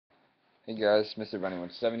Hey guys, Mr.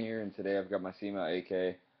 Bunny17 here, and today I've got my SEMA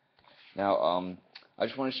AK. Now, I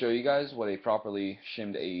just want to show you guys what a properly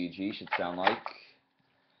shimmed AEG should sound like.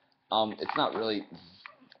 It's not really,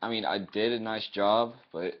 I did a nice job,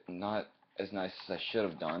 but not as nice as I should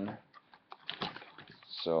have done.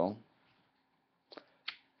 So,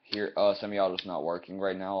 here, semi-auto's not working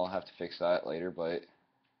right now. I'll have to fix that later, but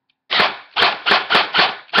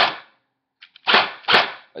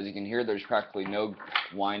as you can hear, there's practically no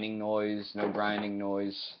whining noise, no grinding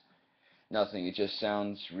noise. Nothing. It just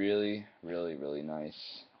sounds really, really, really nice.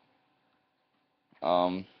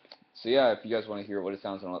 So yeah, if you guys want to hear what it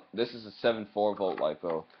sounds like, this is a 7.4 volt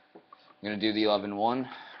LiPo. I'm gonna do the 11.1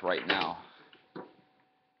 right now.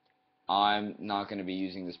 I'm not gonna be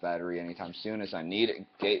using this battery anytime soon, as I need a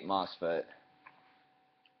gate MOSFET.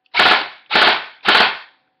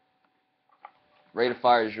 Rate of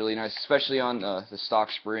fire is really nice, especially on the stock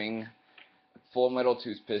spring, full metal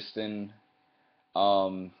tooth piston,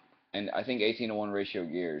 and I think 18:1 ratio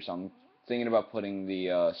gears. I'm thinking about putting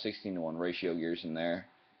the 16:1 ratio gears in there.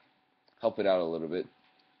 Help it out a little bit.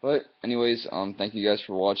 But anyways, thank you guys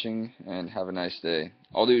for watching, and have a nice day.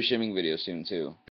 I'll do a shimming video soon too.